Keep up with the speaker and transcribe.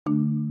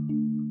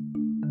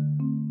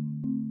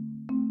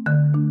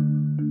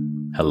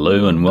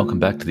Hello and welcome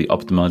back to the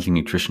Optimizing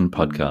Nutrition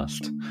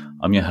podcast.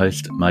 I'm your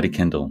host, Marty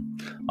Kendall.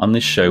 On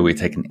this show, we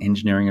take an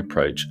engineering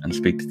approach and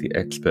speak to the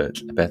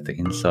experts about the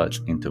insights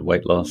into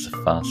weight loss,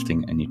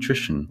 fasting, and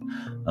nutrition,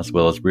 as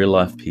well as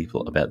real-life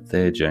people about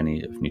their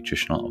journey of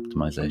nutritional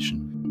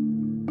optimization.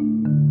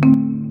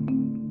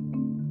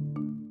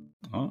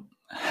 Oh,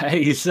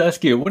 hey,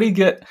 Saskia, what do you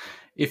get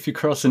if you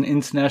cross an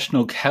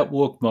international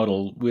catwalk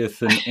model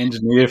with an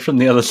engineer from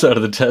the other side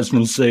of the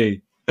Tasman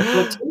Sea?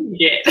 What do you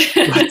get?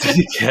 What do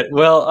you get?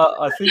 Well,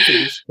 I think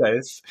in this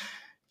case,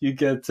 you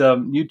get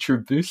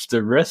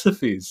NutriBooster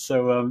recipes.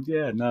 So,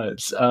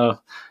 it's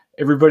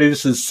everybody.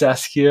 This is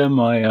Saskia,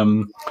 my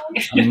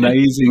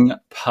amazing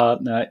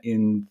partner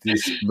in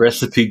this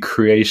recipe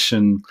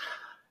creation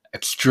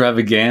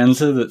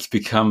extravaganza that's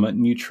become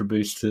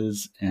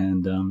NutriBoosters,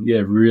 and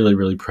really,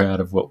 really proud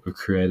of what we've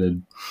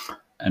created,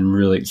 and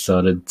really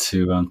excited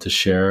to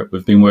share it.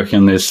 We've been working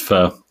on this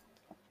for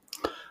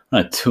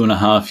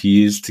 2.5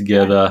 years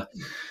together,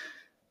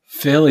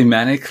 fairly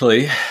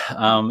manically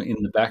in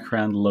the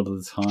background a lot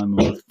of the time.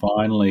 We've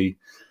finally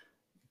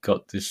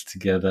got this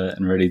together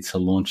and ready to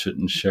launch it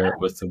and share it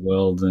with the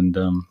world. And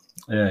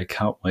I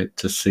can't wait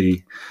to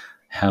see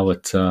how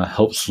it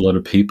helps a lot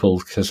of people,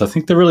 because I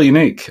think they're really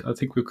unique. I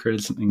think we've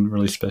created something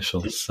really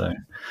special. So,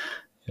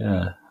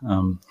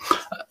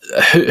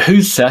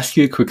 who's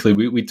Saskia quickly?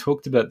 We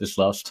talked about this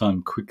last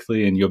time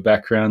quickly, and your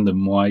background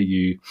and why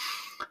you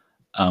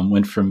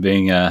went from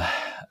being a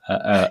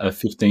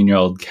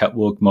 15-year-old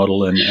catwalk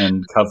model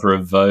and cover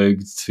of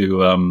Vogue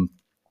to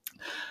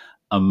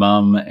a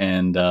mum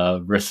and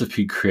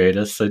recipe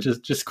creator. So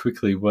just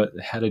quickly,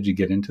 how did you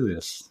get into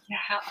this? Yeah,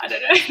 I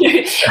don't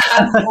know.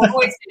 I've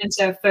always been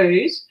into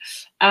food,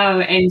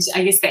 and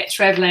I guess that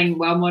traveling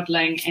while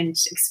modeling and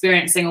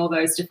experiencing all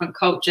those different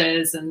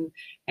cultures and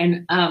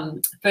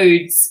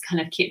foods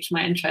kind of kept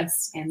my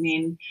interest. And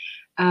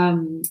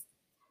then,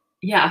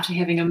 after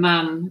having a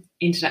mum,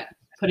 ended up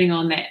putting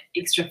on that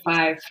extra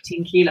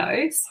 5-10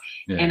 kilos,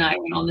 and I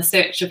went on the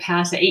search of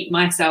how to eat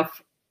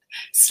myself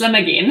slim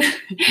again.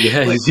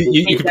 Yeah,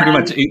 you can pretty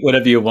much eat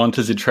whatever you want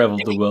as you travel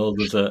the world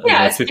as a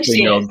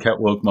 15-year-old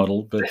catwalk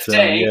model. But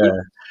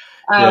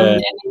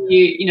and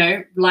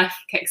then life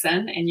kicks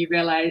in, and you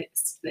realize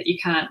that you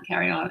can't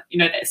carry on.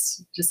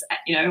 That's just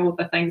all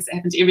the things that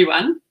happen to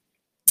everyone.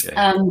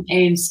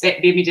 And that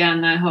led me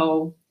down the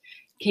whole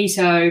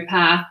keto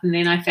path, and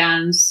then I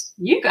found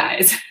you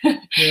guys.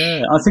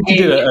 Yeah, I think you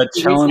did a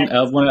challenge,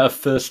 one of our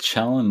first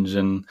challenge,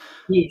 and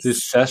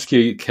this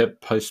Saskia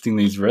kept posting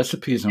these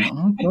recipes, and I'm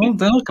like, oh God,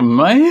 they look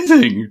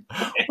amazing.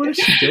 What did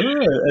she do?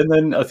 And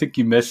then I think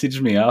you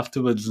messaged me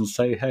afterwards and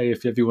say, hey,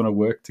 if you ever want to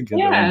work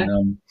together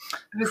and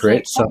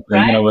create something.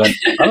 Right? And I went,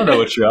 I don't know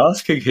what you're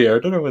asking here. I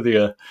don't know whether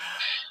you're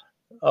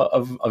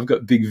I've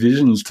got big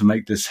visions to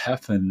make this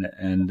happen,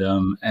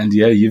 and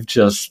you've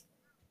just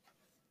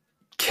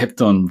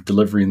kept on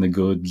delivering the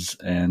goods,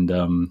 and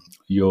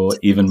you're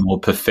even more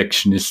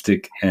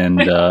perfectionistic and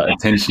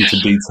attention to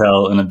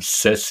detail and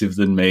obsessive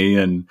than me.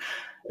 And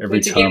every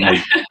time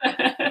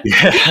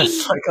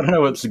it's like, I don't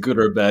know what's a good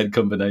or a bad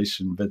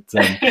combination, but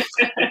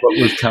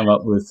what we've come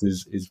up with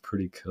is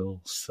pretty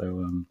cool.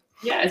 So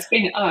it's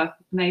been an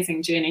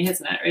amazing journey,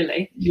 hasn't it,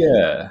 really?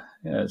 Yeah,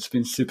 it's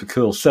been super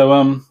cool.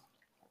 So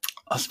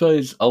I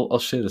suppose I'll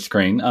share the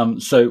screen.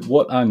 So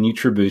what are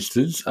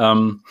NutriBoosters?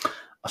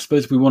 I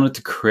suppose we wanted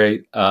to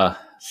create a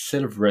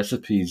set of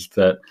recipes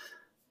that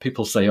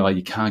people say, oh,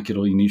 you can't get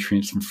all your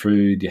nutrients from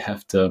food. You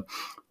have to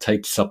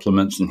take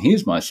supplements. And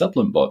here's my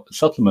supplement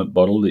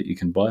bottle that you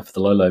can buy for the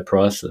low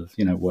price of,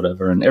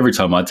 whatever. And every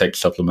time I take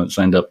supplements,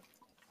 I end up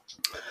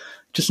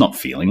just not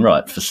feeling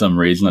right for some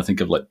reason. I think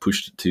I've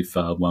pushed it too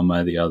far one way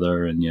or the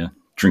other, and you're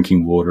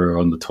drinking water or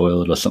on the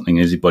toilet or something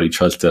as your body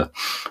tries to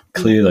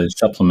clear those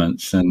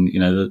supplements. And,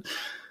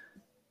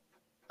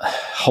 the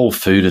whole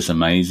food is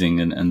amazing,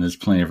 and there's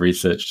plenty of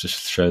research to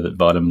show that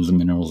vitamins and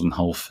minerals in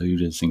whole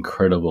food is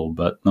incredible,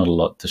 but not a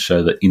lot to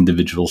show that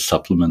individual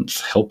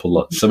supplements help a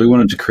lot. So we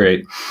wanted to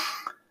create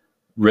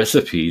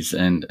recipes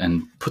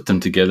and put them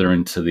together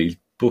into these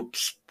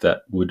books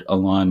that would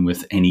align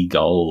with any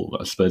goal.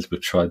 I suppose we've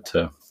tried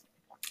to,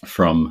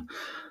 from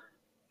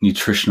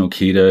nutritional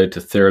keto to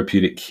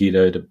therapeutic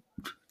keto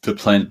to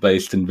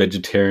plant-based and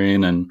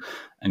vegetarian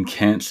and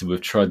cancer,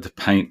 we've tried to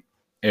paint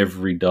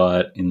every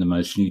diet in the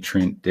most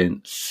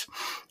nutrient-dense,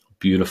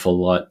 beautiful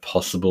light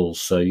possible.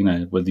 So,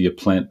 whether you're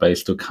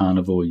plant-based or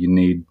carnivore, you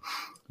need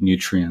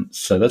nutrients.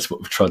 So that's what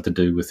we've tried to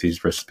do with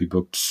these recipe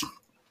books,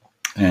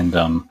 and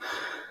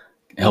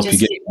help you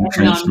get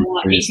nutrients from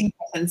food. Eating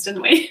patterns,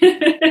 didn't we?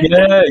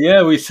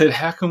 We said,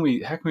 how can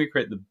we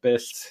create the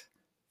best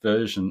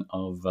version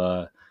of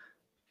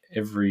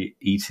every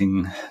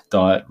eating,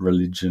 diet,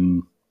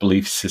 religion,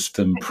 belief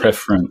system,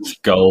 preference,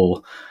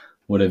 goal,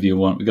 whatever you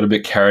want. We got a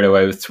bit carried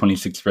away with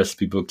 26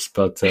 recipe books,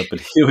 but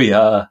here we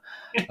are.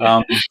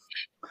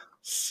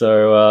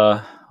 So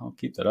I'll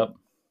keep that up.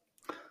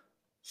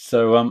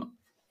 So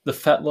the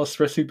fat loss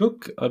recipe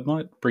book, I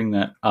might bring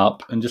that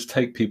up and just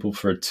take people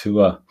for a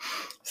tour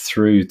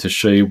through to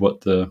show you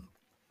what the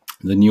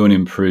new and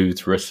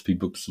improved recipe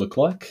books look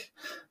like.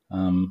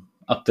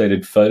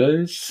 Updated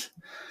photos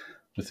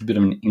with a bit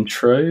of an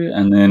intro,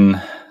 and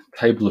then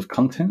table of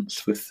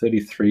contents with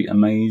 33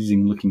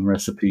 amazing looking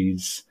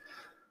recipes.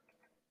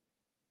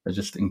 They're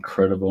just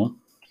incredible.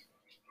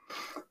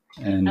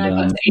 And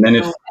then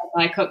if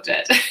I cooked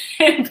it,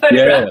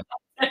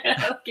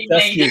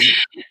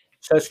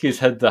 Saskia's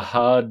had the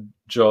hard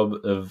job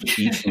of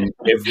eating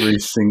every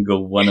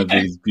single one of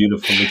these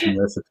beautiful looking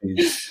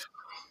recipes.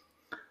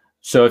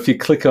 So if you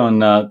click on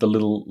the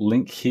little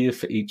link here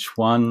for each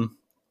one,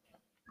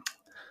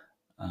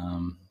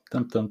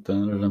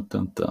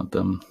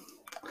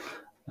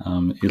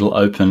 it'll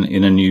open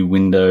in a new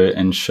window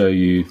and show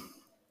you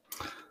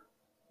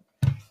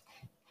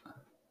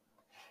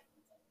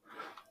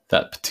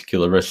that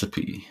particular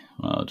recipe.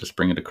 I'll just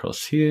bring it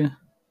across here.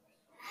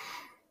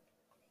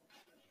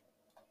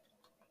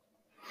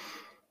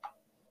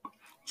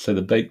 So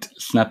the baked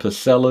snapper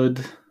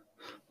salad,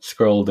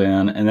 scroll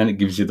down, and then it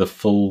gives you the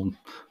full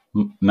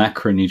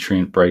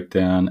macronutrient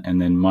breakdown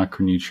and then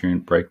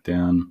micronutrient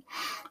breakdown,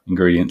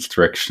 ingredients,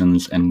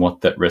 directions, and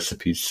what that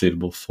recipe is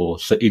suitable for.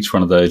 So each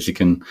one of those you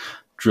can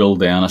drill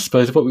down. I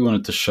suppose what we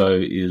wanted to show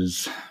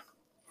is,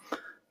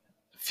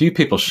 few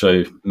people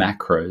show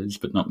macros,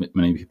 but not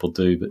many people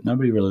do, but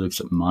nobody really looks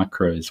at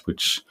micros,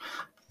 which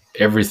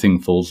everything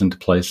falls into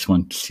place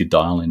once you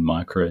dial in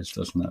micros,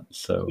 doesn't it?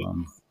 So,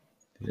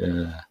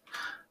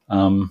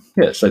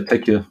 so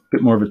take you a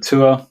bit more of a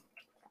tour.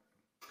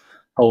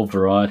 Whole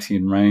variety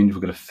and range.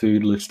 We've got a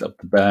food list up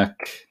the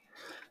back,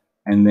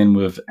 and then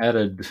we've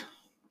added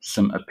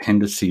some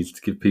appendices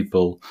to give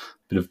people a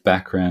bit of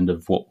background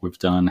of what we've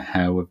done,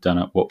 how we've done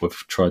it, what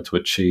we've tried to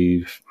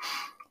achieve,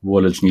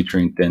 what is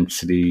nutrient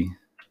density,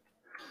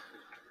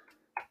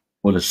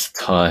 what is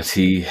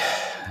satiety,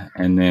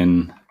 and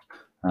then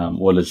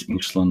what is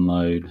insulin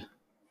load,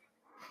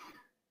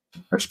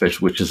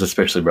 which is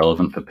especially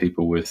relevant for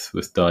people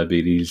with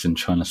diabetes and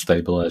trying to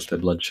stabilize their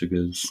blood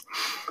sugars.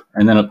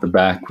 And then at the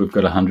back, we've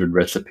got 100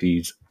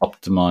 recipes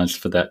optimized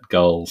for that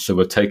goal. So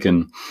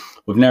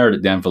we've narrowed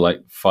it down for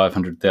like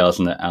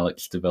 500,000 that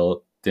Alex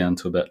developed down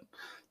to about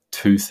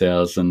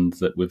 2,000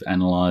 that we've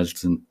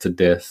analyzed to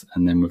death.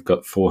 And then we've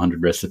got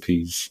 400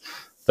 recipes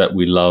that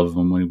we love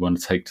and we want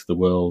to take to the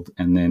world.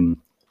 And then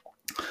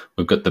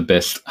we've got the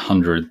best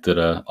 100 that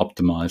are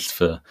optimized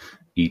for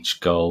each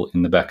goal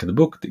in the back of the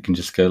book that you can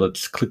just go,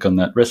 let's click on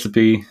that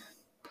recipe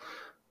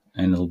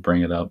and it'll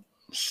bring it up.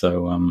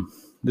 So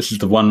this is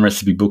the one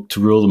recipe book to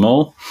rule them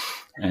all.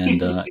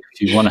 And if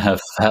you want to have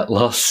fat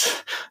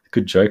loss,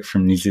 good joke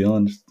from New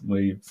Zealand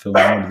where you film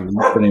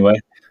but anyway.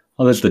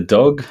 Oh, there's the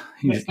dog.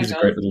 He's a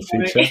great little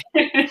feature.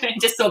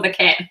 Just saw the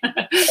cat.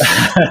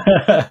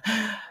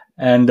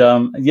 And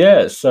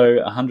so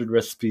 100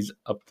 recipes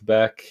up the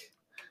back.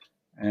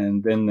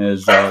 And then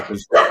there's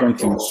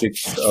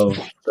 26 of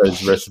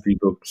those recipe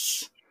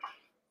books,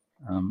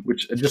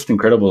 which are just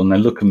incredible and they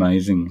look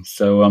amazing.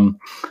 So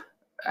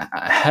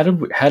how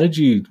did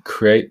you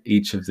create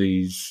each of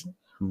these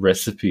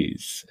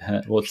recipes?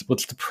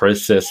 What's the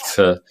process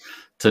to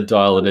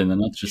dial it in? They're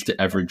not just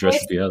the average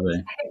recipe, are they?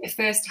 I think the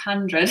first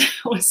 100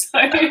 or so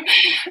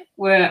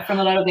were from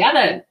a lot of the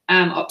other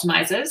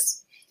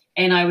optimizers,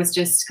 and I was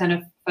just kind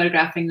of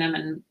photographing them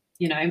and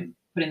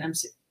putting them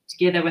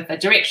together with the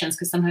directions,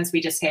 because sometimes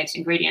we just had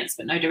ingredients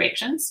but no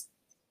directions.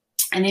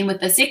 And then with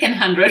the second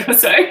 100 or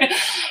so,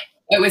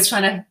 it was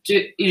trying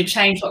to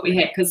change what we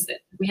had, because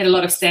we had a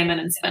lot of salmon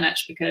and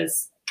spinach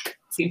because it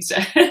seems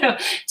to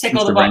tick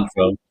all the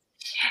boxes.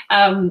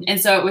 And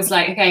so it was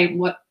like, okay,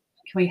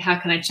 how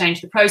can I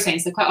change the protein?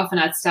 So quite often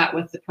I'd start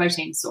with the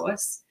protein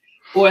source,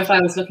 or if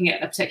I was looking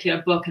at a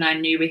particular book and I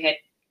knew we had,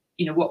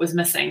 what was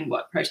missing,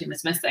 what protein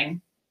was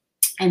missing,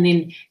 and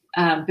then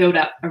build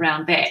up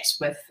around that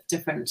with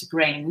different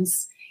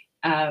greens,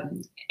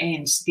 and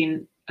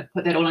then I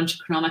put that all into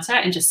Cronometer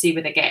and just see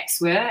where the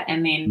gaps were,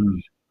 and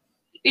then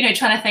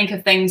trying to think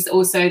of things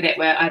also that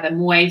were either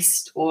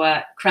moist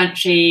or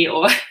crunchy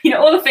or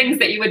all the things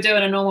that you would do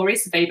in a normal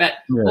recipe, but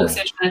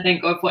also trying to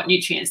think of what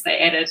nutrients they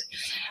added.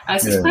 So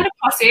it's quite a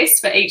process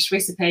for each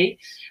recipe,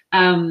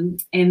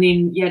 and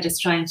then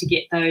just trying to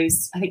get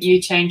those. I think you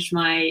changed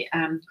my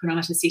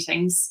Cronometer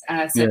settings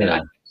so that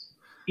I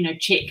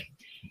check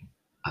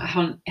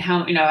how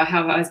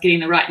I was getting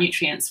the right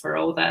nutrients for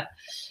all the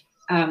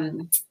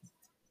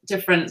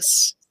different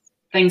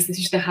things,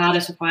 especially the harder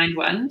to find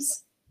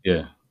ones.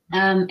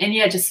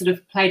 Just sort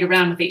of played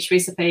around with each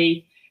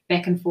recipe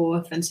back and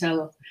forth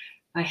until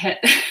I hit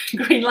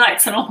green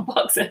lights on all the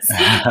boxes.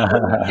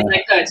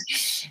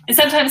 And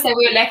sometimes they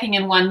were lacking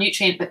in one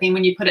nutrient, but then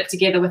when you put it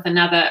together with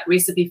another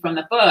recipe from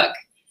the book,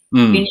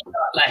 then you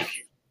got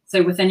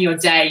so within your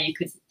day you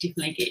could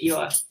definitely get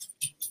your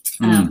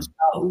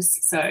goals.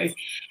 So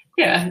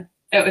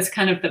it was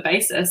kind of the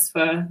basis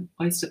for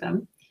most of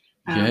them.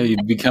 You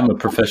become a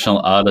professional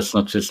artist,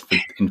 not just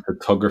in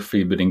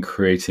photography, but in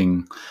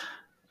creating,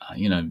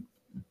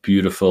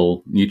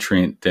 beautiful,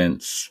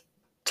 nutrient-dense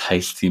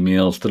tasty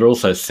meals that are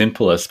also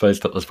simple. I suppose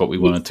that was what we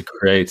wanted to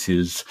create.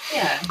 Is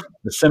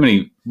there's so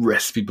many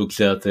recipe books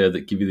out there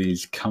that give you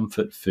these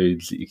comfort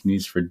foods that you can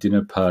use for a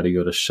dinner party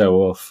or to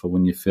show off, or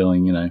when you're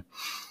feeling, you know,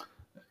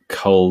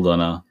 cold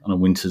on a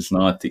winter's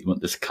night, that you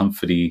want this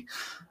comforty,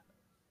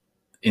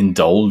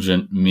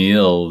 indulgent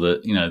meal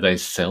that, you know, they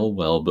sell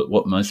well. But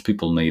what most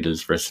people need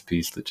is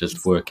recipes that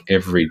just work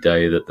every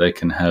day, that they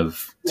can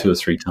have 2 or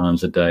 3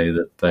 times a day,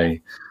 that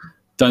they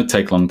don't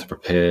take long to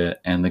prepare,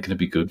 and they're going to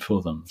be good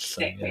for them.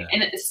 So, exactly.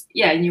 And it's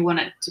and you want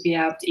it to be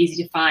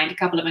easy to find, a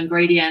couple of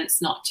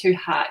ingredients, not too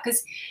hard,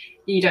 because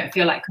you don't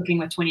feel like cooking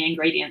with 20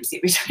 ingredients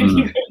every time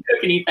you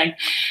cook anything.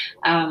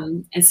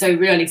 And so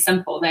really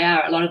simple. They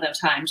are a lot of the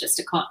time just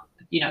a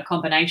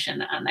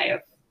combination, and they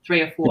have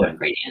 3 or 4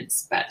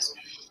 ingredients, but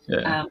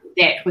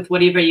that with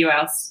whatever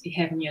else you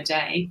have in your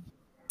day.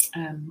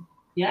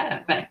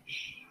 But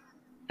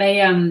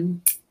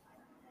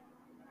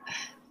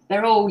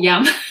they're all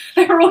yum.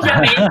 They're all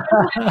yummy.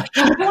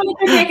 I want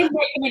to go back and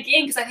make them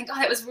again, because I think,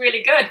 that was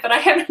really good, but I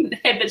haven't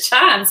had the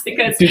chance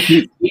because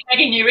you're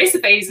making new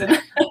recipes. And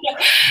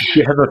do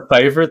you have a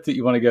favourite that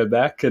you want to go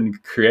back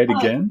and create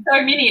again?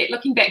 So many.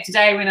 Looking back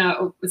today, when I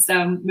was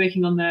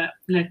working on the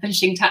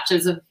finishing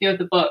touches of a few of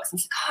the books, I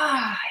was like,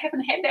 I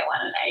haven't had that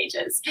one in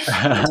ages.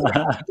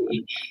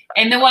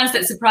 And the ones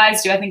that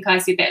surprised you, I think I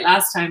said that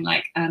last time,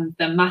 like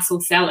the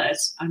mussel salad.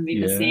 I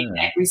remember seeing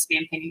that recipe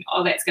and thinking,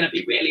 that's going to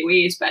be really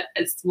weird, but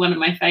it's one of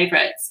my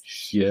favourites.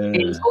 Yeah. And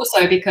it's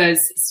also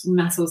because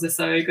mussels are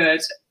so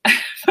good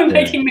for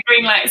making the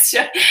green lights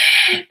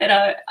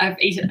that I've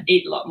eat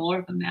a lot more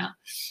of them now.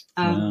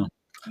 And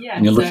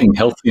you're looking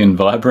healthy and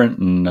vibrant,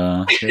 and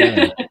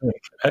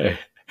okay.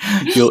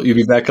 You'll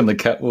be back on the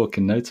catwalk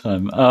in no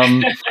time.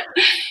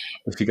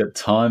 If you got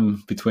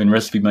time between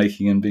recipe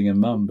making and being a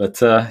mum. But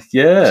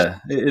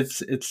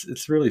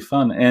it's really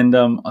fun. And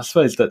I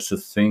suppose that's the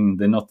thing.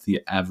 They're not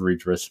the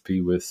average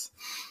recipe with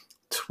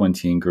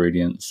 20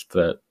 ingredients,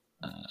 but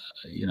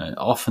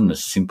often the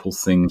simple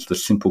things, the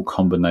simple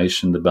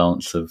combination, the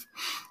balance of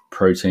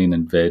protein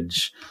and veg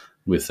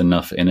with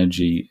enough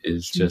energy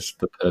is just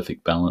the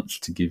perfect balance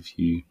to give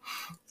you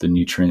the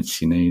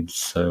nutrients you need.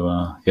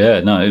 So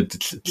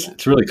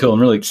it's really cool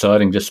and really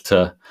exciting just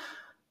to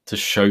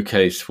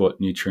showcase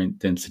what nutrient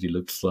density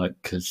looks like,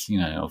 because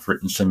I've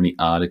written so many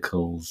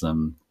articles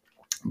and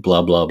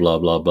blah blah blah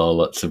blah blah,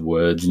 lots of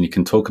words, and you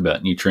can talk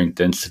about nutrient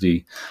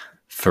density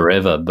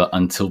forever, but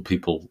until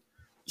people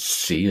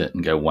see it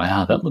and go,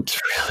 wow, that looks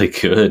really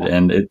good,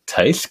 and it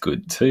tastes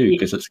good too,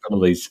 because it's got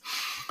all these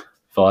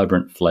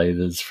vibrant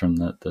flavors from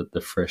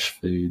the fresh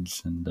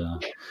foods.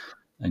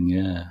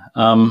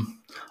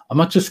 I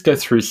might just go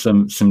through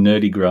some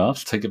nerdy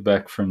graphs, take it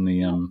back from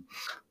the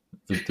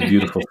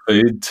beautiful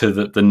food to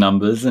the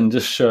numbers, and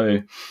just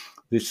show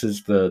this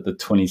is the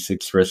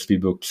 26 recipe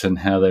books and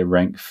how they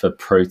rank for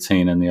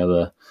protein and the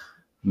other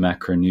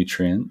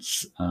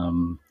macronutrients,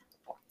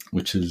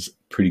 which is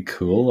pretty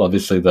cool.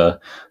 Obviously, the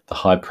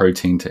high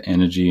protein to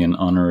energy in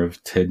honor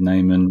of Ted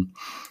Naiman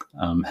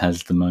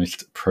has the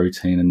most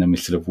protein, and then we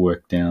sort of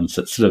work down.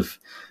 So it sort of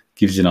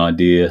gives you an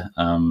idea.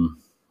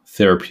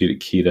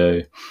 Therapeutic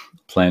keto,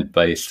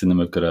 plant-based, and then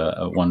we've got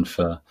a one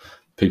for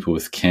people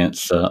with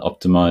cancer,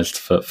 optimized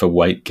for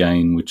weight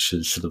gain, which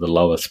is sort of the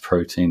lowest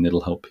protein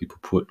that'll help people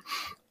put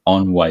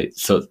on weight.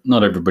 So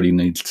not everybody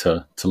needs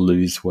to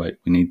lose weight.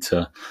 We need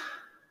to,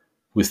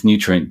 with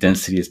nutrient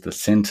density as the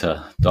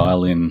center,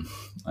 dial in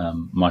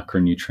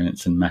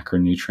micronutrients and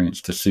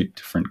macronutrients to suit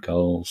different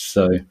goals.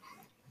 So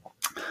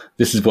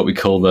this is what we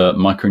call the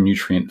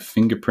micronutrient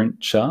fingerprint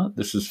chart.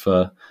 This is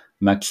for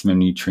maximum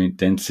nutrient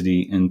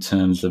density in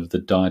terms of the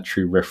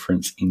dietary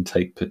reference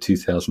intake per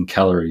 2,000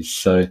 calories.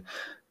 So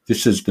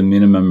this is the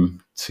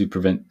minimum to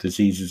prevent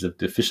diseases of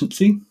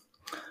deficiency.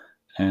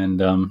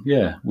 And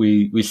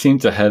we seem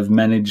to have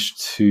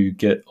managed to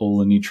get all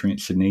the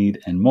nutrients you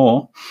need and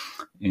more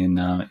in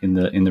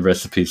the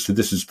recipes. So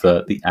this is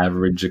the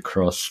average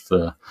across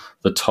the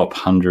top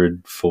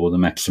 100 for the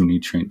maximum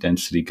nutrient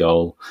density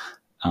goal.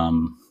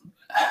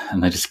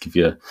 And they just give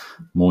you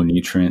more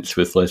nutrients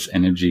with less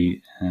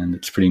energy, and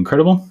it's pretty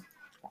incredible.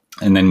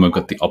 And then we've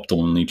got the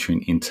optimal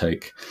nutrient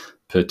intake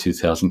per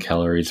 2,000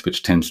 calories,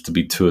 which tends to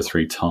be 2 or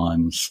 3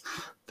 times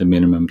the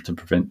minimum to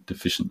prevent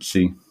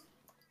deficiency.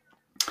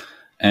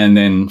 And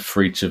then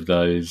for each of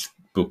those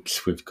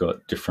books, we've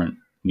got different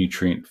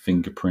nutrient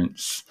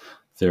fingerprints.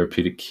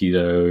 Therapeutic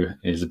keto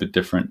is a bit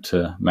different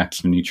to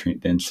maximum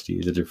nutrient density,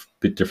 is a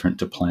bit different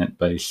to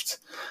plant-based.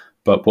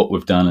 But what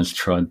we've done is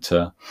tried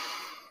to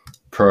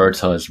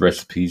prioritize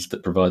recipes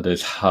that provide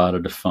those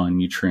harder to find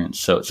nutrients.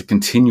 So it's a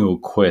continual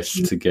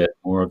quest to get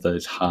more of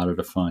those harder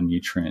to find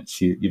nutrients.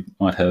 You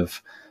might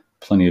have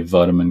plenty of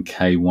vitamin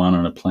K1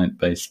 on a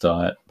plant-based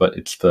diet, but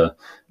it's the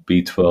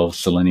B12,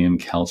 selenium,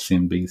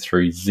 calcium,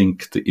 B3,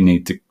 zinc that you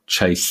need to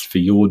chase for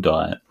your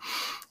diet.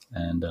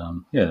 And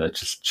that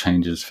just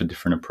changes for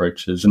different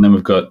approaches. And then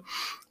we've got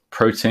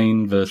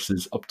protein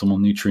versus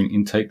optimal nutrient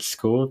intake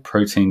score.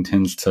 Protein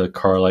tends to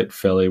correlate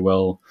fairly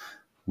well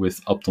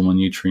with optimal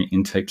nutrient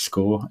intake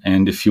score.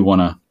 And if you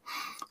want to,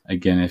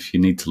 again, if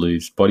you need to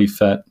lose body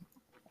fat,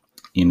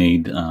 you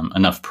need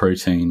enough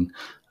protein,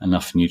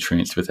 enough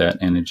nutrients without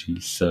energy.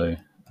 So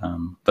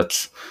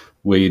that's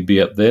where you'd be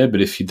up there.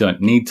 But if you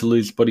don't need to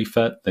lose body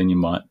fat, then you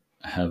might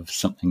have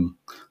something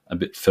a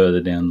bit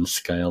further down the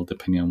scale,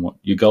 depending on what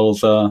your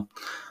goals are.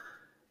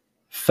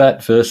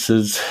 Fat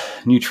versus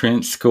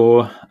nutrient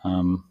score.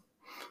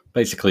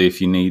 Basically,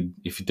 if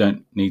you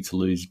don't need to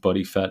lose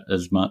body fat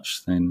as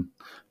much, then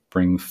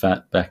bring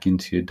fat back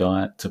into your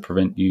diet to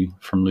prevent you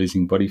from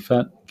losing body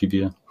fat, give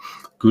you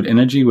good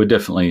energy. We're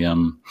definitely,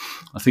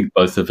 I think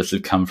both of us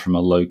have come from a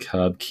low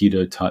carb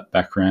keto type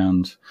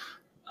background.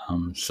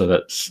 So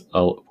that's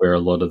where a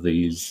lot of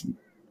these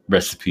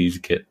recipes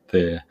get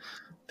their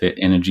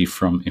energy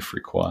from, if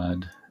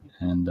required.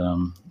 And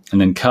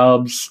then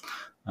carbs,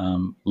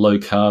 low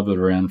carb at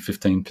around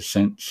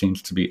 15%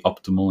 seems to be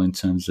optimal in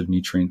terms of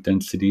nutrient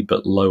density,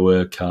 but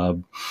lower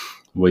carb,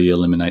 where you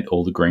eliminate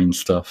all the green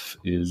stuff,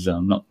 is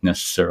not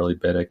necessarily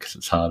better because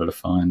it's harder to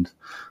find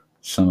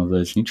some of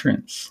those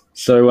nutrients.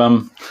 So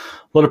a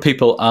lot of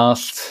people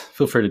asked,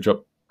 feel free to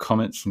drop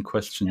comments and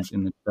questions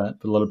in the chat,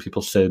 but a lot of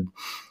people said,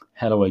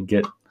 how do I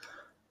get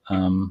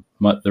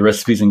the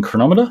recipes in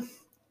Cronometer?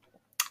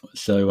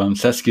 So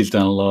Saskia's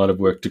done a lot of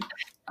work to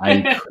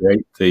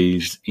create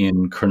these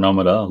in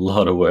Cronometer, a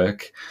lot of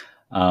work.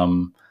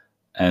 And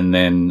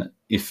then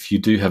if you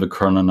do have a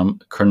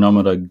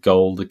Cronometer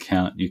Gold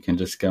account, you can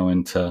just go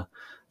into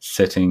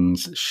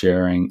settings,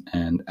 sharing,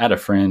 and add a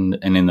friend.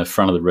 And in the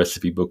front of the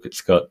recipe book,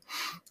 it's got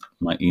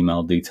my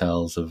email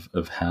details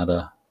of how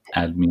to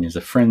add me as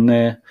a friend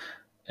there.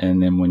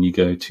 And then when you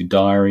go to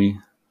diary,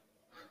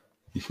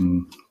 you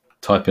can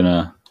type in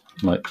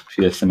like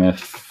PSMF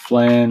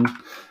flan.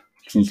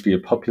 It seems to be a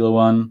popular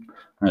one.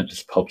 And it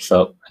just pops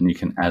up and you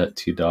can add it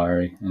to your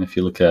diary. And if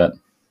you look at,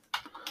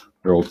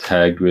 they're all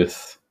tagged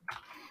with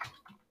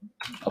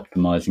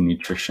optimizing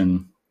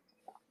nutrition.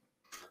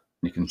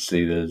 You can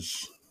see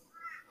there's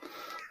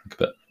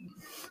about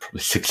probably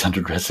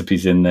 600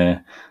 recipes in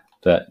there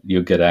that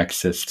you'll get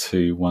access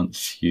to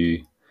once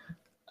you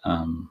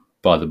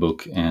buy the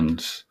book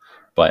and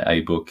buy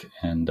a book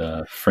and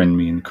friend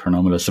me in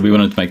Cronometer. So we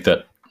wanted to make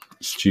that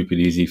stupid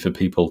easy for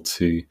people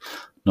to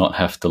not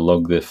have to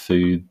log their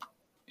food.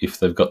 If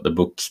they've got the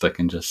books, they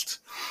can just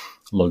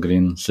log it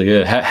in. So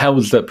yeah, how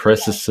was that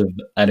process of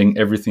adding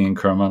everything in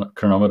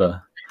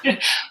Cronometer?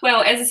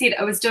 Well, as I said,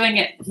 I was doing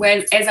it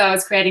as I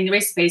was creating the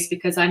recipes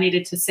because I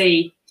needed to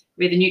see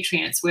where the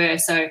nutrients were.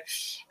 So,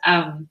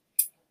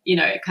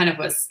 it kind of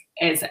was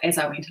as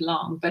I went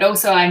along. But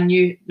also I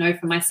know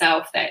for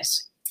myself that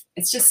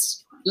it's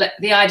just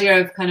the idea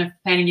of kind of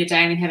planning your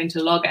day and then having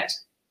to log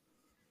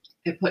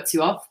it puts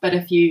you off. But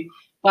if you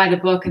buy the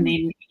book and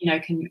then,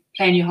 can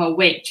plan your whole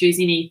week, choose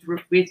any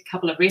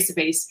couple of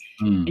recipes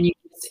and you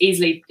can just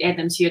easily add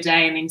them to your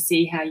day and then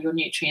see how your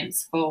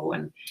nutrients fall.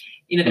 And,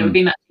 that would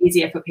be much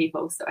easier for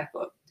people. So I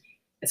thought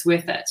it's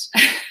worth it.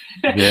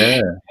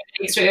 Yeah.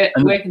 Extra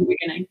work in the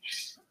beginning.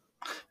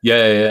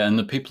 Yeah. And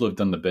the people who've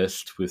done the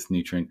best with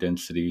nutrient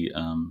density,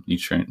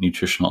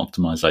 nutritional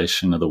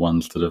optimization are the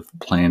ones that have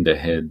planned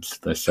ahead.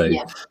 They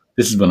say,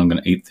 this is what I'm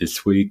going to eat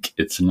this week.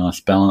 It's a nice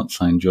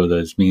balance. I enjoy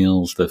those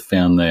meals. They've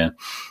found their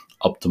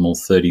optimal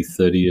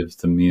 30-30 of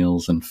the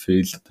meals and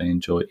foods that they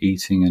enjoy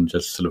eating and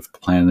just sort of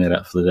plan that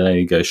out for the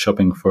day, go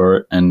shopping for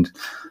it, and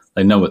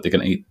they know what they're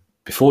going to eat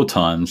before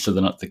time, so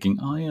they're not thinking,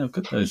 oh yeah, I've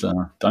got those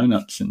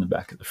donuts in the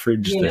back of the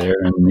fridge there,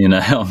 and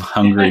I'm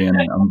hungry and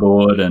I'm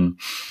bored, and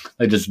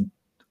it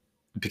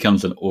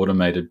becomes an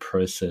automated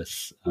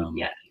process.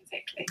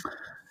 Exactly.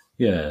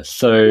 Yeah,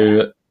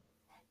 so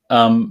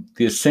the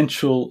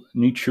essential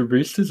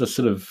NutriBoosters are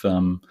sort of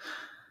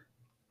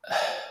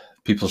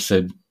people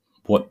said,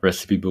 what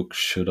recipe book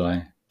should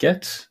I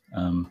get?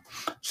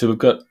 So we've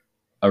got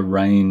a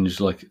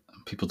range, like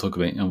people talk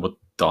about, what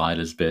diet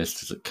is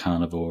best. Is it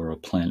carnivore or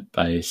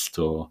plant-based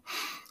or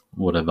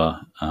whatever?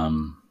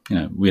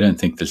 We don't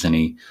think there's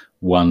any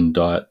one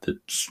diet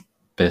that's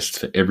best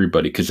for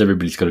everybody because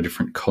everybody's got a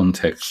different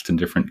context and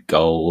different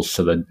goals,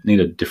 so they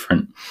need a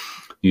different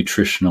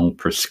nutritional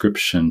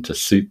prescription to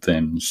suit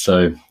them.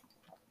 So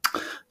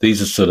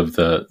these are sort of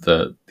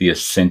the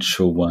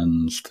essential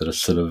ones that are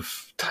sort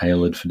of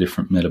tailored for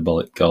different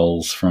metabolic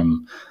goals,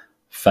 from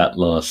fat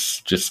loss,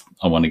 just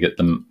I want to get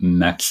the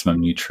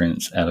maximum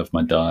nutrients out of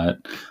my diet,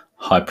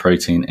 high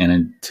protein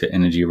to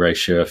energy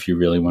ratio if you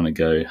really want to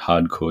go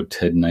hardcore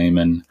Ted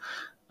Naiman.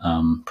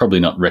 Probably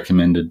not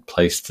recommended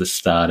place to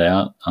start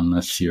out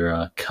unless you're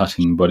a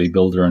cutting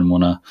bodybuilder and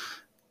want to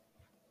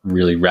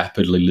really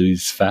rapidly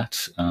lose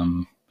fat.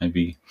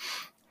 Maybe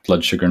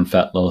blood sugar and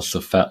fat loss,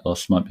 or fat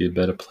loss might be a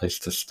better place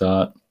to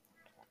start.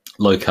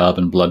 Low carb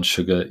and blood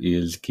sugar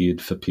is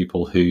geared for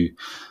people who,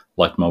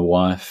 like my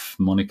wife,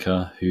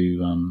 Monica,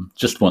 who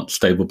just want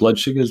stable blood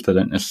sugars. They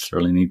don't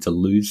necessarily need to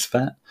lose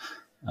fat.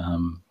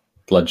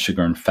 Blood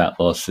sugar and fat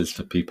loss is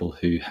for people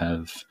who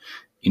have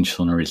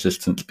insulin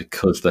resistance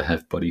because they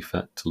have body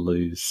fat to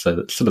lose. So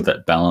that's sort of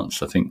that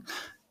balance. I think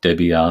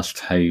Debbie asked,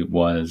 hey,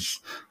 why has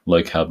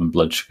low carb and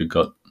blood sugar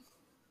got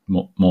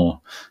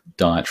more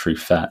dietary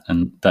fat?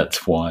 And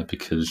that's why,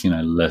 because,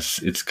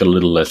 it's got a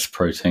little less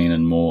protein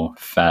and more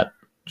fat,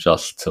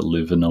 just to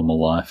live a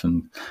normal life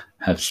and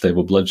have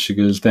stable blood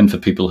sugars. Then for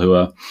people who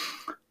are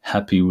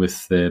happy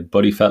with their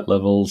body fat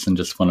levels and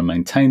just want to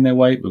maintain their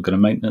weight, we've got a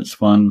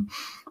maintenance one.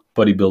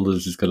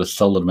 Bodybuilders has got a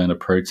solid amount of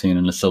protein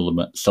and a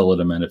solid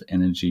amount of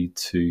energy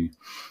to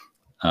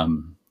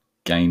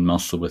gain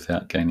muscle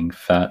without gaining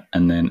fat.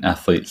 And then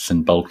athletes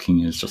and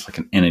bulking is just like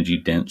an energy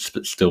dense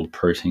but still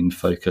protein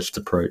focused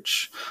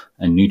approach,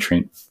 a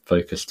nutrient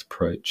focused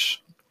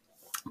approach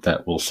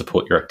that will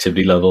support your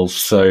activity levels.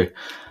 So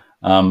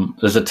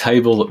there's a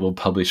table that we'll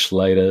publish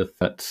later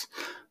that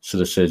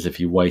sort of says if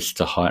your waist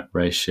to height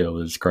ratio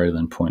is greater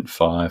than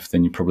 0.5,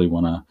 then you probably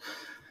want to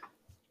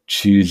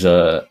choose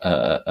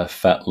a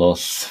fat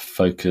loss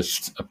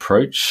focused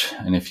approach.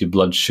 And if your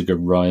blood sugar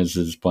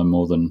rises by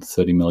more than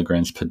 30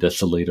 milligrams per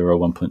deciliter or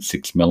 1.6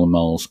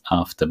 millimoles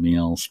after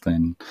meals,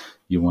 then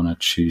you want to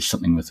choose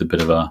something with a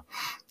bit of a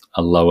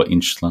lower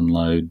insulin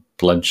load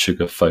blood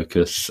sugar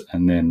focus.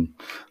 And then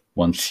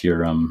once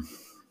you're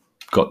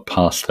got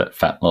past that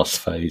fat loss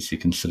phase, you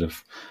can sort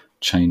of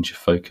change your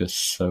focus.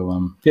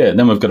 So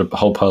then we've got a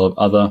whole pile of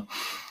other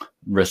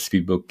recipe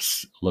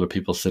books. A lot of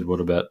people said, what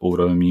about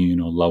autoimmune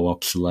or low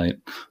oxalate?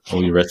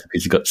 All your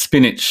recipes, you've got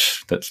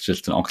spinach, that's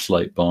just an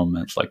oxalate bomb.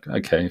 It's like,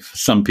 okay, for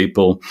some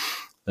people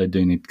they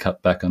do need to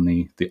cut back on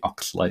the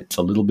oxalates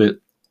a little bit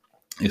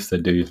if they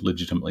do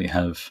legitimately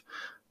have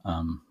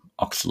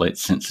oxalate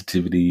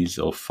sensitivities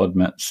or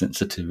FODMAP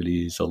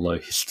sensitivities or low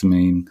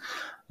histamine.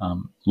 A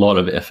lot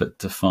of effort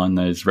to find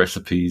those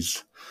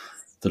recipes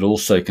that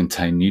also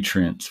contain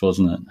nutrients,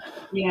 wasn't it?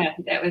 Yeah,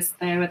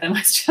 they were the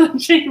most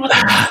challenging ones.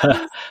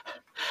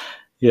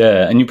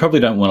 Yeah, and you probably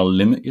don't want to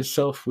limit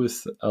yourself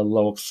with a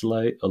low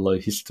oxalate, a low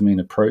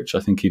histamine approach. I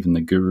think even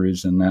the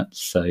gurus and that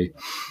say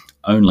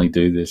only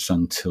do this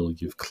until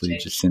you've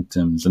cleared your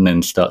symptoms and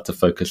then start to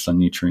focus on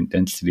nutrient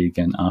density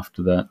again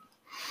after that.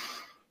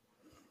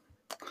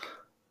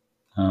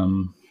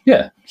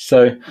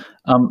 So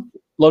a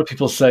lot of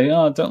people say,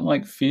 I don't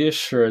like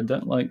fish, or I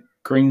don't like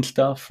green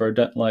stuff, or I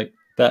don't like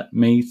that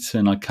meat,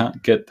 and I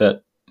can't get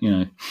that.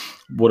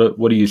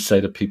 What do you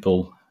say to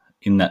people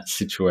in that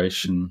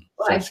situation?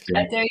 Well,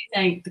 I do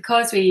think,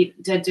 because we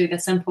did do the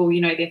simple,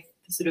 the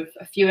sort of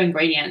a few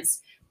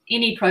ingredients,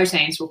 any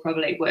proteins will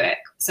probably work.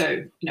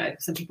 So,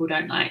 some people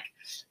don't like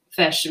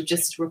fish, or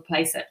just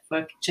replace it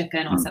for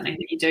chicken or something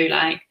that you do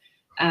like.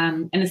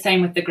 And the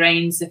same with the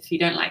greens. If you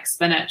don't like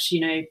spinach,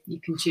 you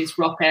can choose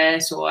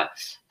rocket, or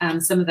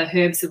some of the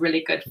herbs are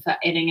really good for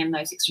adding in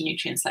those extra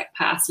nutrients like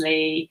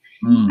parsley.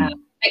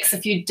 Mix a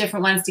few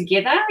different ones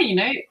together,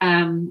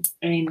 and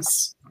I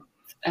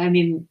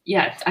mean,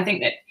 I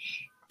think that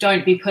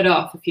don't be put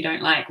off if you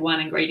don't like one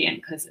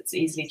ingredient, because it's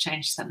easily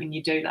changed to something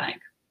you do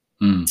like.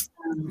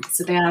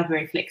 So they are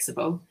very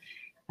flexible.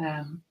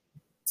 A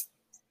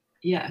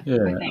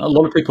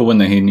lot of people, when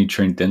they hear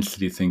nutrient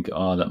density, think,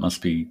 that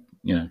must be,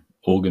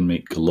 organ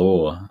meat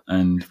galore,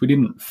 and we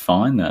didn't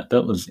find that.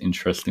 That was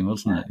interesting,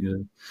 wasn't it?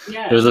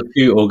 Yeah. There was a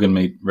few organ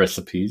meat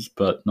recipes,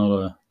 but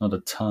not a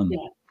ton.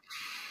 Yeah.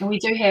 And we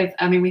do have,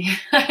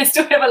 I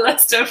still have a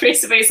list of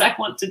recipes I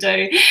want to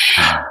do.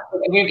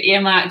 We've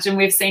earmarked, and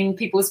we've seen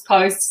people's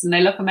posts and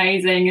they look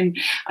amazing, and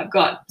I've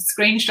got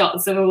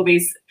screenshots of all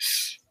these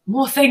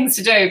more things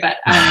to do, but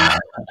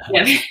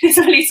there's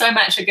only so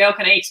much a girl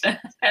can eat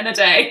in a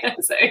day.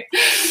 So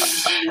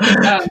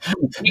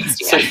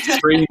next year. So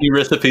 3 new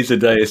recipes a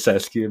day,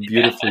 Saskia,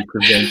 beautifully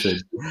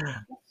presented.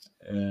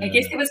 I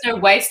guess there was no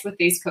waste with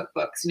these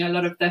cookbooks. A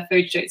lot of the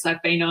food shoots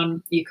I've been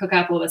on, you cook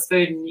up all this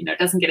food and, it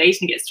doesn't get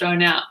eaten, it gets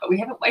thrown out, but we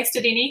haven't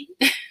wasted any.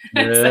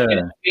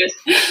 Yeah.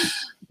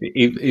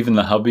 Even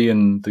the hubby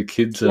and the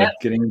kids are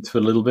getting into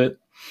a little bit.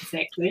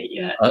 Exactly,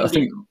 yeah. I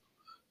think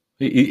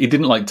he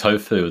didn't like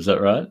tofu, is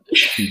that right?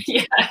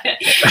 Yeah.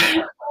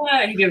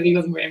 He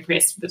wasn't very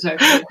impressed with the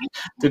tofu.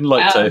 Didn't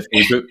like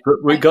tofu,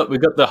 but we got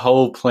the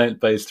whole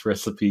plant-based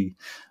recipe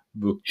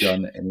book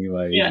done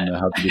anyway. Yeah. Even though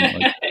hubby didn't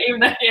like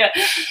it.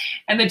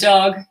 And the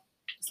dog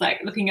was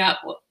like looking up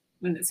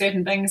when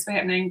certain things were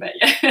happening, but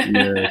yeah.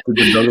 Did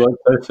the dog like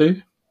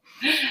tofu?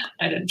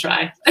 I didn't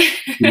try.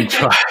 You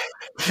try.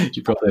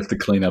 You probably have to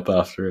clean up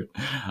after it.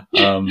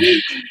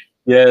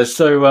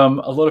 So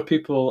a lot of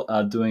people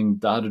are doing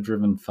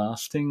data-driven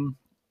fasting,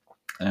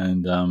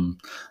 and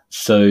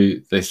so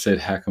they said,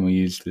 how can we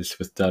use this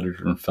with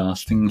data-driven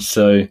fasting?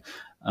 So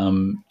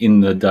in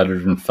the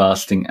data-driven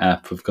fasting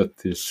app, we've got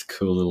this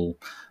cool little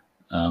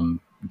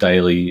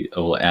daily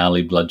or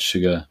hourly blood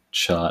sugar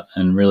chart,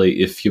 and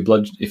really, if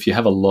you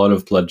have a lot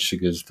of blood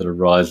sugars that are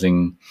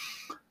rising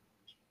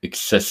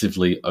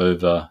excessively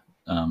over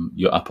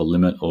your upper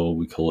limit, or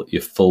we call it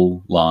your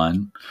full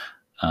line,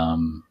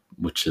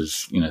 which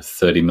is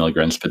 30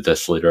 milligrams per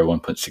deciliter or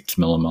 1.6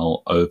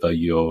 millimole over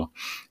your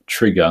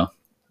trigger,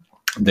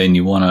 then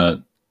you want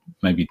to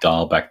maybe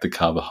dial back the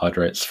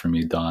carbohydrates from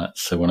your diet.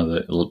 So one of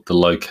the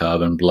low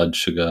carbon blood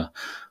sugar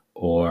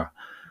or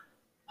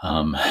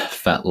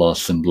fat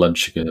loss and blood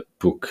sugar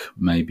book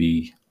may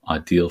be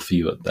ideal for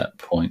you at that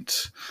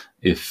point.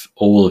 If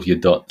all of your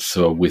dots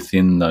are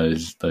within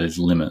those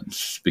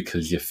limits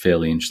because you're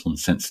fairly insulin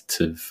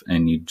sensitive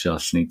and you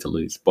just need to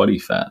lose body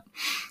fat,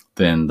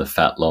 then the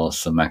fat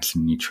loss, a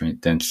maximum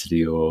nutrient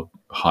density, or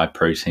high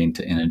protein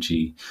to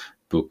energy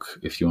book,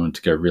 if you wanted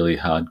to go really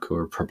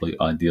hardcore, are probably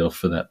ideal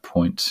for that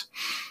point.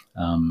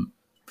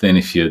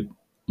 Then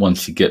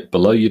once you get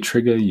below your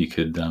trigger, you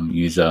could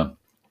use a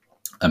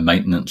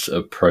maintenance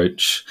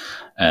approach.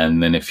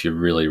 And then if you're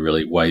really,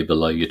 really way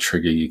below your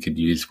trigger, you could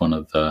use one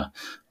of the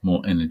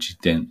more energy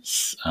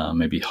dense,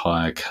 maybe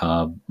higher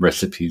carb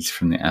recipes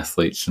from the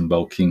Athletes and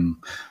Bulking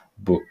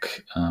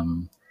book.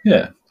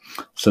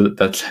 So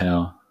that's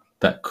how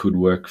that could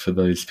work for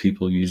those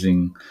people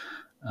using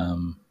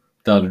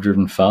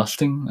data-driven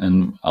fasting.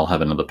 And I'll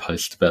have another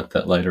post about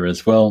that later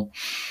as well.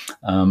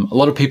 A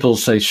lot of people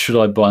say,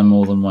 should I buy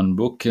more than one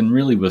book? And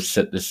really we've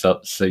set this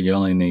up so you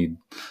only need,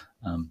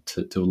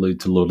 to allude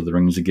to Lord of the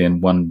Rings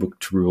again, one book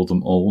to rule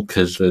them all,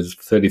 because there's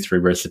 33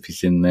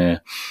 recipes in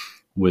there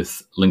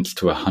with links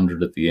to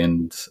 100 at the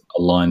end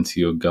aligned to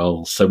your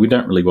goals. So we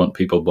don't really want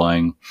people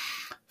buying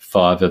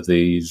 5 of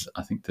these.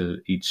 I think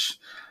that each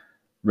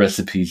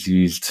recipe's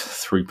used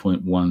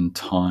 3.1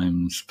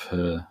 times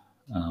per,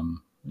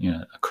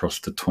 across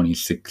the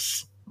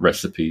 26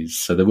 recipes.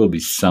 So there will be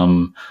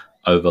some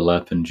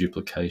overlap and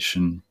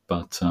duplication,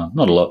 but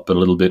not a lot, but a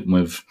little bit.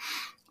 And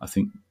I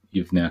think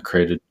you've now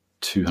created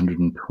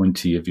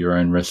 220 of your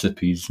own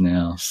recipes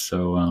now.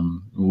 So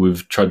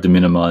we've tried to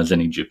minimize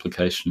any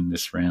duplication in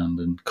this round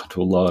and gone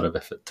to a lot of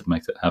effort to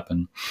make that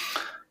happen.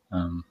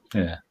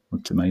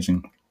 It's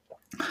amazing.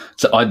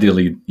 So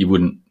ideally, you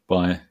wouldn't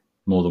buy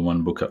more than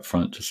one book up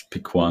front. Just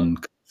pick one.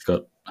 It's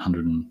got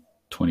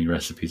 120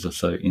 recipes or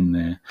so in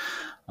there.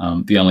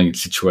 The only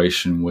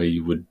situation where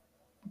you would,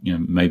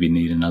 maybe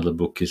need another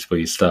book is where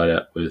you start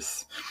out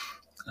with,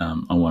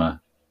 I want a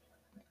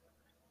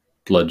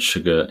blood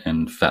sugar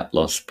and fat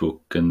loss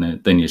book,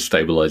 and then you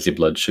stabilize your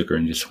blood sugar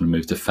and you just want to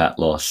move to fat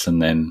loss,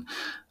 and then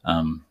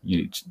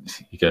you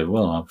go,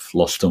 well, I've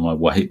lost all my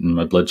weight and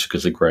my blood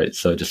sugars are great,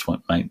 so I just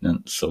want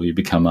maintenance. Or you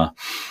become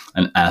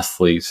an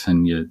athlete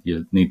and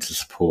you need to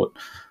support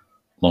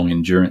long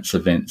endurance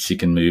events, you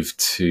can move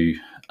to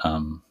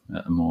a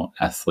more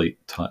athlete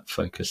type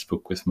focus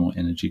book with more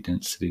energy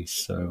density.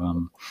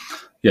 So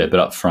but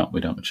up front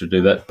we don't want you to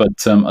do that.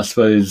 But I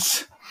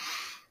suppose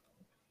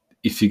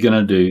if you're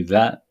going to do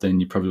that, then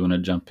you probably want to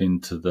jump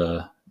into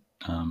the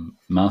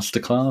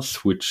masterclass,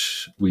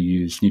 which we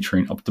use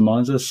Nutrient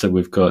Optimizer. So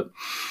we've got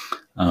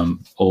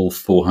all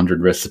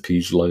 400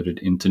 recipes loaded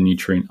into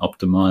Nutrient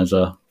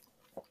Optimizer.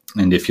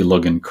 And if you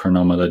log in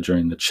Chronometer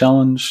during the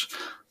challenge,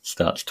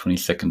 starts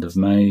 22nd of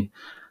May,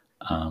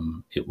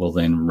 it will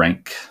then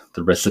rank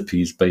the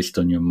recipes based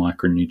on your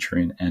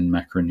micronutrient and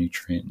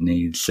macronutrient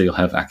needs. So you'll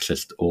have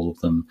access to all of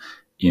them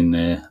in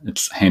there.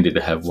 It's handy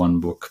to have one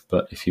book,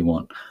 but if you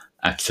want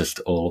access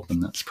to all of them,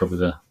 that's probably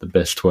the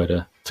best way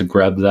to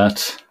grab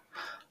that.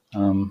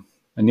 And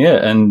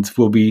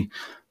we'll be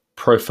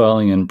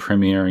profiling and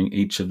premiering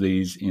each of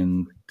these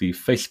in the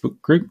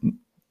Facebook group,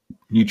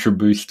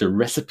 NutriBooster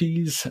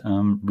Recipes,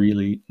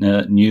 really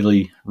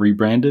newly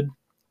rebranded.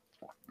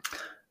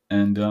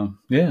 And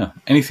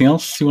anything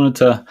else you wanted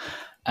to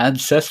add,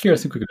 Saskia? I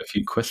think we've got a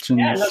few questions.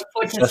 Yeah, I look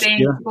forward to seeing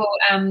people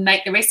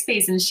make the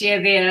recipes and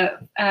share their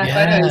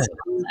photos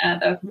on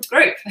the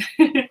group.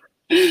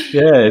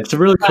 It's a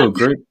really cool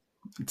group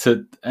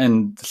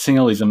and seeing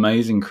all these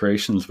amazing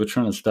creations. We're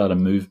trying to start a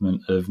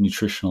movement of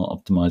nutritional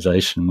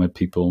optimization where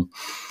people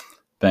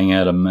bang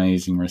out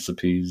amazing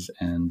recipes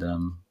and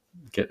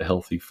get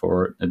healthy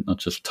for it, and not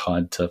just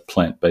tied to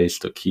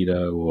plant-based or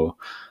keto or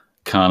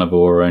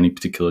carnivore or any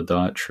particular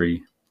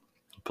dietary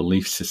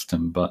belief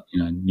system, but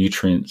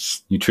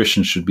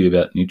nutrition should be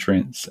about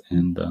nutrients,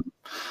 and it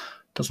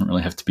doesn't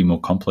really have to be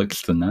more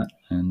complex than that.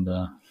 And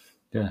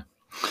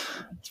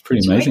it's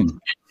pretty amazing.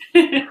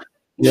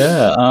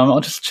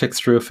 I'll just check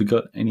through if we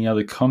got any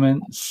other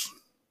comments.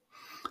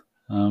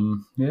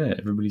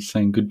 Everybody's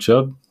saying good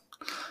job.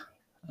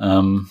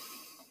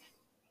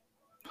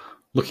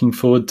 Looking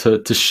forward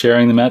to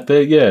sharing them out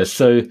there.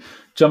 So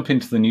jump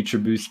into the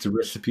NutriBooster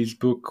Recipes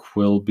book.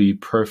 We'll be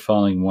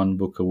profiling one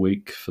book a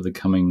week for the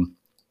coming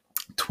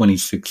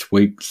 26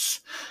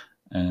 weeks,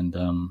 and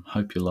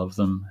hope you love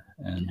them.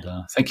 And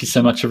thank you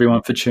so much,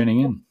 everyone, for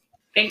tuning in.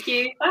 Thank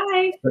you.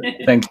 Bye.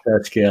 Thanks,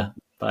 Saskia.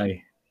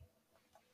 Bye.